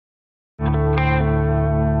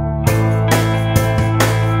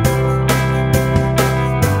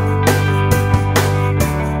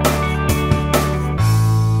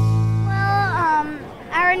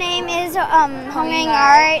Hongyun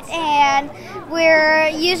Art, and we're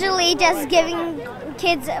usually just giving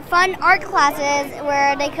kids fun art classes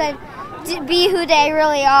where they could be who they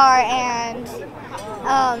really are, and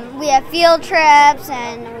we have field trips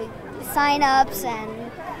and sign-ups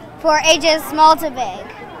and for ages small to big.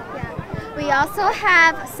 Yeah. We also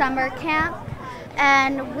have summer camp,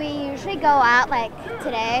 and we usually go out like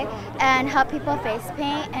today and help people face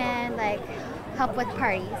paint and like help with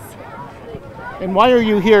parties. And why are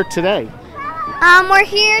you here today? We're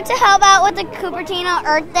here to help out with the Cupertino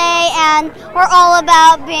Earth Day, and we're all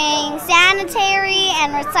about being sanitary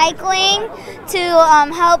and recycling to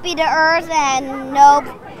help the earth and no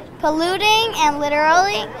polluting and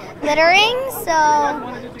littering.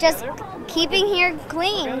 So just keeping here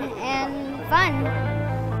clean and fun.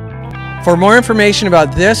 For more information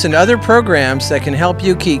about this and other programs that can help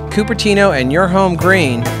you keep Cupertino and your home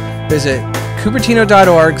green, visit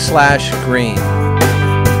cupertino.org/green.